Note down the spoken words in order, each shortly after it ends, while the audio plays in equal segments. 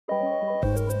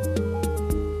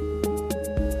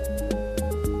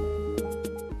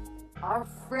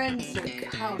friends are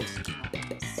counting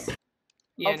on us.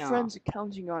 Yeah, Our no. friends are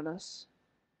counting on us.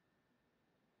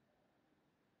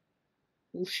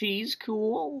 Well, she's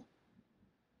cool.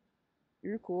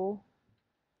 You're cool.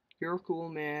 You're cool,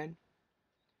 man.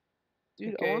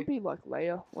 Dude, Okay. I want to be like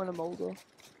Leia when I'm older.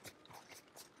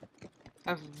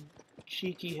 Have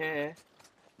cheeky hair.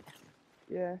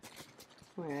 Yeah.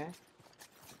 Oh, yeah.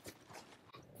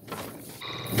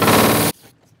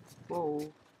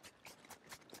 Whoa.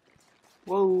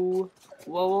 Whoa. Whoa,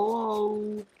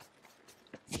 whoa,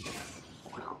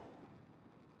 whoa.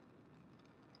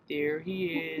 There he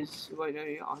is. Wait, no,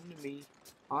 you're under me.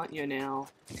 Aren't you now?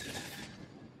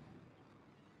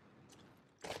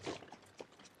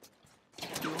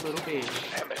 You little bitch.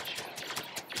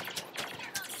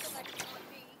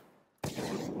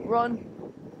 Run.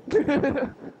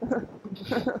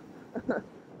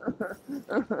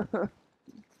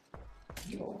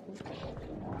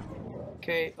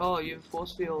 Okay, oh, you have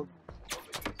force field.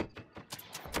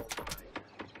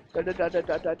 Die.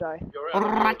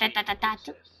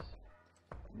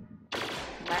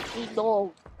 Let me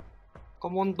dog.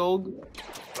 Come on, dog.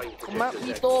 Come at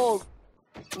me dog.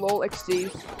 Lol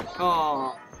XD.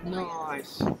 Oh,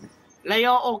 nice.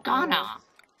 Leia Organa.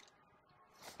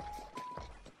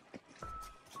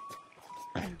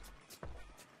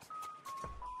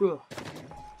 Ugh.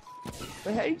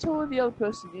 Wait, how do you tell where the other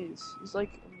person is? It's like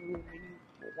a little mini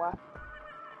whap.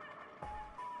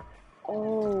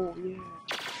 Oh, yeah.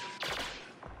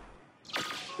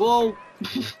 Whoa!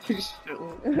 Just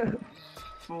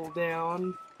fall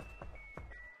down.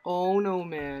 Oh no,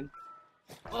 man.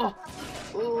 Oh!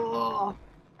 Oh!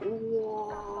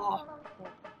 Whoa!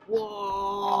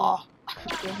 Whoa!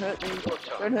 Don't hurt me.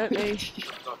 Don't hurt me.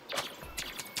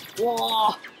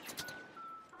 Whoa!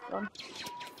 Run.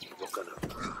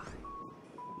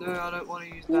 No, I don't want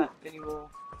to use that anymore.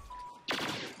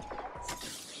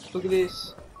 Look at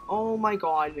this. Oh my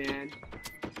god, man.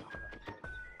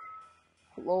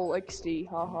 Lol XD,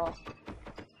 haha.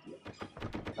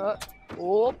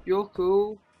 Oh. You're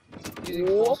cool. Using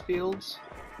Whoa. force fields.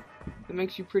 That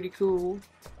makes you pretty cool.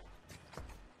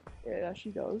 Yeah, she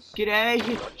does.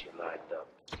 G'day!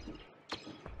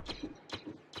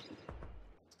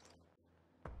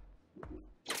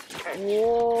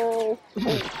 Whoa.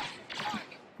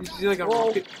 You see like a Whoa.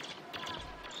 rocket.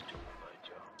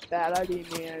 Bad idea,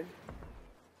 man.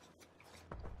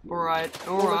 Alright,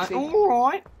 Well, let's alright, see.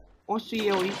 alright. I see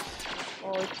Ellie.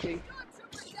 Oh, let's see.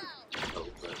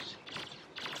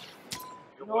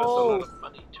 You're No. worth a lot of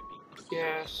money to be.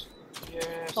 Yes.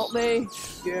 Yes. Help me.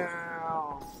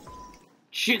 Yeah.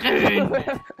 Chicken!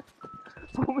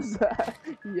 What was that?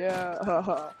 Yeah.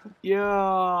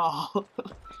 Yeah.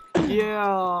 Yeah.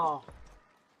 Oh,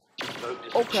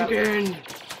 crap. Chicken!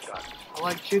 I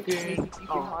like You chicken. can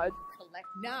hide. Collect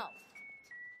now.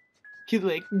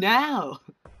 Click now!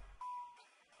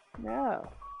 No.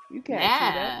 You can't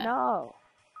do that. No.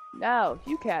 No,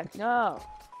 you can't. No.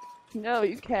 No,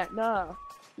 you can't. No.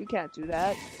 You can't do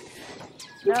that.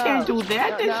 You No. can't do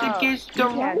that, No, that's no. against You the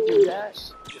can't do rules.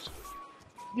 that.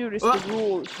 Dude, it's What? the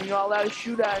rules. You're not allowed to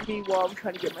shoot at me while I'm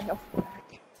trying to get my health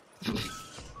back.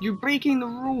 You're breaking the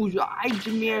rules. I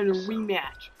demand a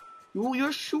rematch.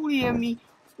 You're shooting at me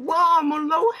while I'm on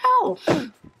low health.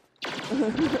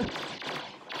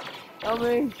 Help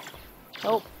me.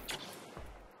 Help.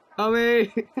 Help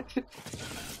me.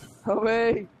 Help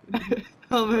me.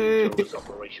 Help me.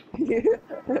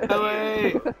 Help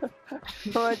me.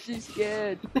 I'm actually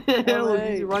scared. Hell,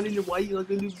 me. he's running away like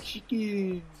a little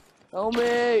chicken. Help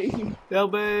me.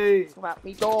 Help me. Come at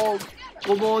me, dog.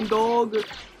 Come on, dog.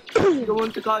 Come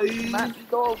on, Takai. Come at me,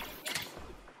 dog.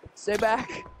 Stay back.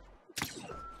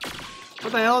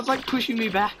 What the hell? It's like pushing me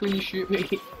back when you shoot me.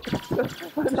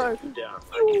 I know.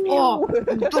 Oh,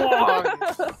 dog.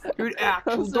 You're an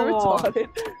actual I'm so dog. retarded.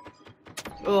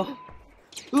 Oh.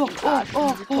 Oh, oh,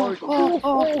 oh, oh,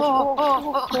 oh,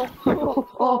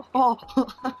 oh, oh,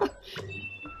 oh.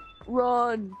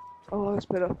 Run. Oh, that's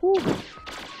better. Whew.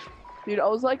 Dude, I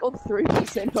was like on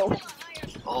 3% health.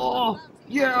 Oh,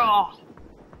 yeah.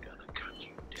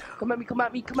 Come at me, come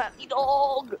at me, come at me,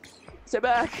 dog. Stay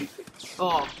back.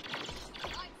 Oh.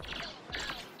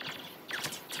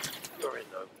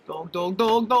 Dog, dog,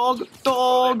 dog, dog,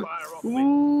 dog.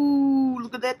 Ooh,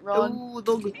 look at that. Run. Ooh,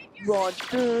 dog. Run.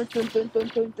 Dun, dun, dun, dun,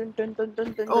 dun, dun, dun, dun,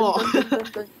 dun, dun, Oh. dun, dun,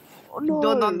 dun. Oh no.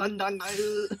 Dun, dun, dun, dun, dun.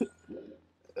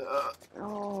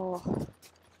 Oh.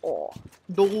 Oh.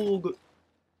 Dog.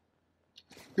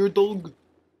 You're a dog.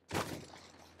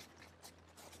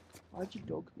 Why'd you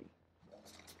dog me?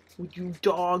 Would you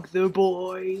dog the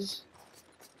boys?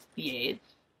 Yes.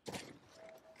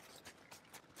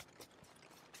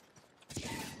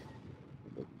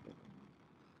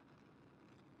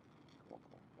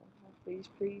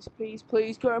 Please,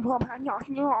 Grandpa.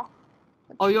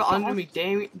 Oh, you're under me,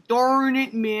 damn it. Darn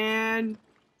it, man.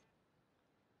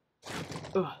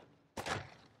 Ugh.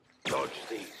 Dodge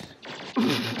these.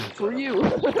 For you.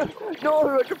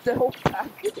 No, I dropped the whole pack.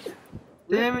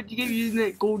 Damn it, you keep using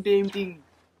that gold damn thing.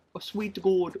 Oh, sweet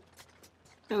gold.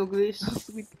 Hey, look at this.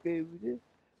 Sweet food.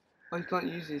 Oh, you can't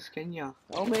use this, can ya?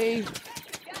 Help me.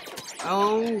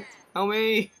 Oh, help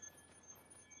me.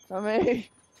 Help me.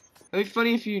 It'd be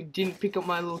funny if you didn't pick up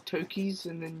my little tokies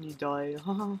and then you died.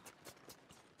 Haha.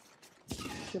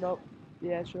 Shut up.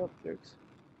 Yeah, shut up, jerks.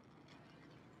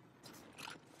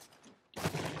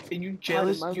 Are you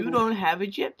jealous? You don't have a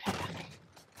jetpack.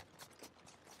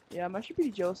 Yeah, I'm actually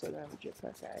pretty jealous I don't have a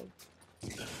jetpack, eh?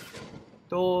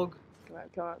 Dog.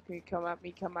 Come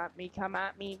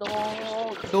at me,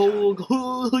 dog. Dog.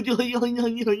 Low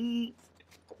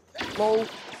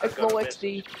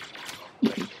XD.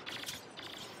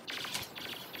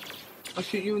 I'll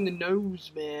shoot you in the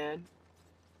nose, man.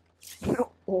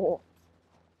 Oh,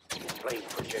 Flame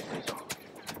projectors on.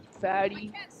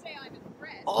 fatty.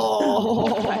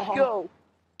 Oh. Go.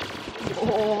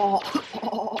 Oh.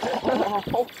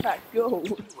 Whole pack, go. What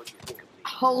do you think of these?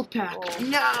 Whole pack. Oh.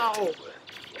 No.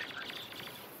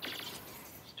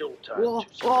 Still time Oh, to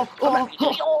oh, oh, oh.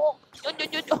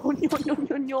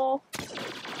 No.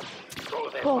 throw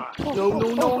them Oh, back. No,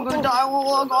 I'm gonna die.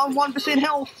 Oh, I got 1%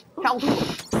 health.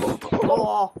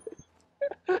 Oh.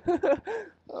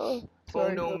 Oh,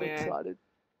 sorry, no, got man. excited.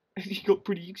 He got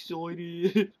pretty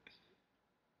excited.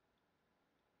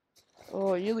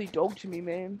 Oh, you really dogged me,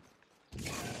 man.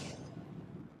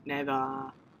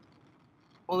 Never.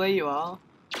 Oh, there you are.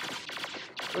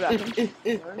 What happened?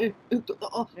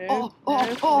 Oh.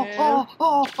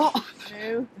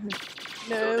 No.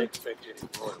 Don't expect any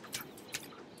more.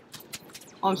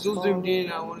 I'm still zoomed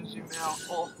in. I want to zoom out.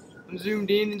 Oh, I'm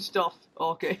zoomed in and stuff.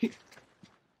 Okay.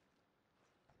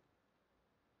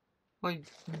 Like,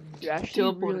 You're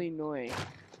actually really annoying.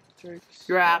 Jerks.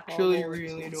 You're actually Oh,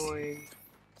 really annoying.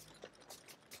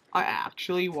 I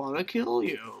actually want to kill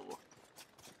you.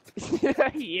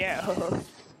 Yeah. I'm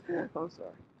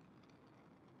sorry.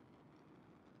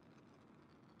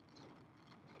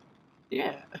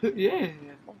 Yeah, yeah.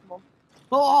 Come on.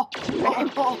 Oh,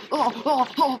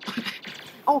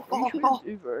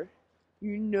 Uber.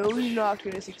 You know you're not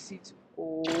gonna succeed.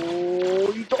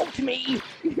 Oh, you dogged me!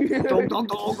 Dog.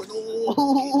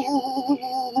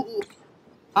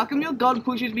 How come your gun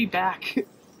pushes me back?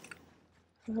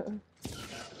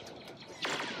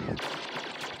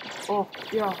 Oh,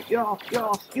 yeah. Oh,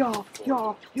 yeah.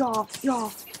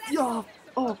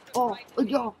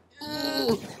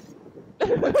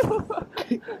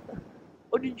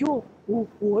 Oh, yo! Oh,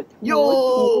 what?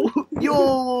 Yo!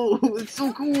 It's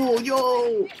so cool,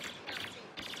 yo!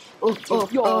 Did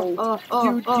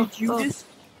you just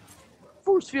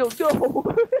force field? No!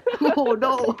 Oh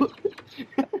no!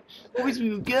 Where's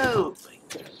we go?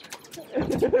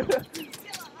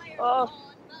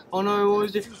 Oh no, what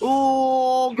was it?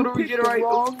 Oh, I'm gonna You picked the regenerate!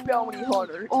 wrong bounty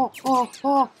hunter.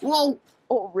 Whoa!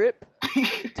 Oh, rip.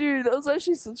 Dude, that was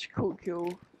actually such a cool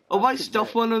kill. Oh, my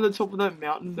stuff one on the top of that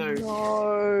mountain though.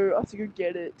 No, I have to go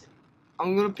get it.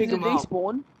 I'm gonna pick Did them they up.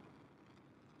 spawn?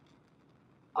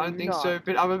 I don't No, think you're so, not.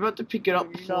 but I'm about to pick it up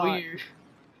No, you're for not. you.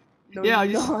 No, Yeah, I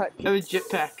you're just not. have a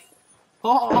jetpack.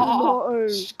 Oh, No.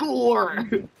 score!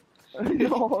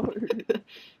 No.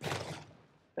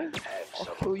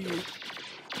 I'll kill you.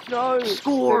 No.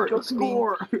 Score! Don't me.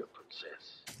 Score!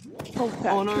 Princess. Oh,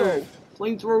 Oh no!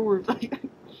 Flamethrower!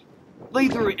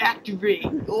 Flamethrower activate!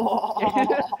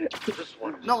 Oh, This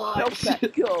one. nice!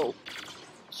 Hellcat, go.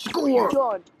 Score!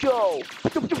 Gun, go.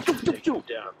 Take you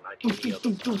down like any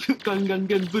other. Gun,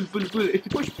 bullet.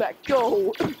 Push back,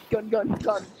 go. Gun. Pow,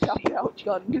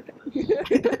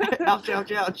 gun.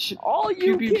 Ouch. All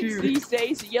you Pew, kids pew. these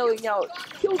days are yelling out,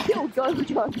 kill, gun.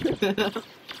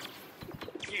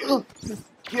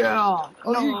 Yeah, All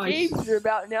your nice. games are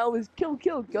about now is kill,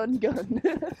 gun.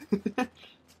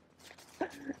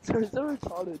 So it's so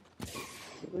retarded.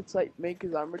 It looks like me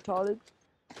because I'm retarded.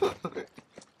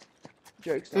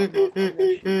 Jokes. I'm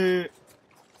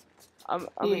not. I'm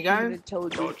Here a you go. human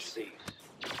intelligence. Dodge these.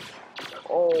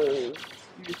 Oh, you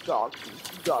just dogged me.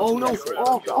 You dogged Oh me. no!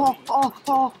 Oh!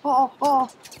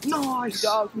 Nice!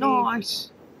 dogged me.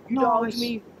 Nice! You dogged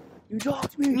me. You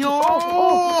dogged me. No!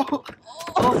 Oh.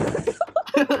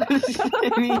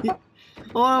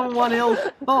 Oh, 1 health.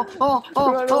 Run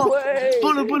away.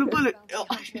 Bullet. bullet,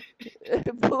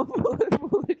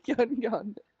 gun.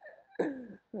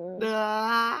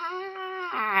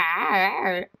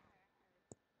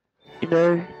 You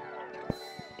know,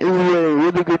 it was a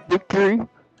really good victory.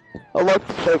 I like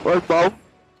to thank my mom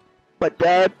my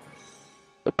dad,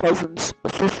 my cousins,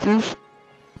 my sisters,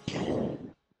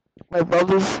 my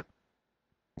brothers,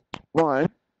 my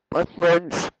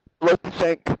friends. I'd like to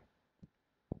thank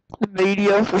the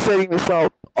media for setting this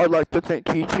up. I'd like to thank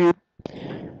YouTube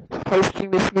for posting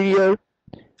this video.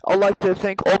 I'd like to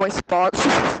thank all my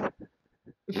sponsors.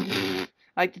 I'd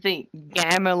like to thank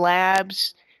Gamma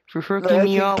Labs for hooking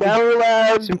me up Gamma with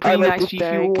Labs. some pretty nice G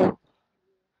Fuel.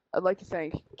 I'd like to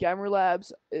thank Gamma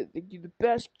Labs. They do the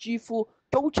best G Fuel.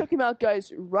 Go check them out,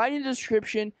 guys, right in the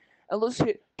description. And let's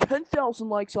hit 10,000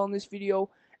 likes on this video.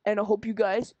 And I hope you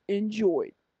guys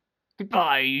enjoyed.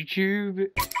 Goodbye, YouTube.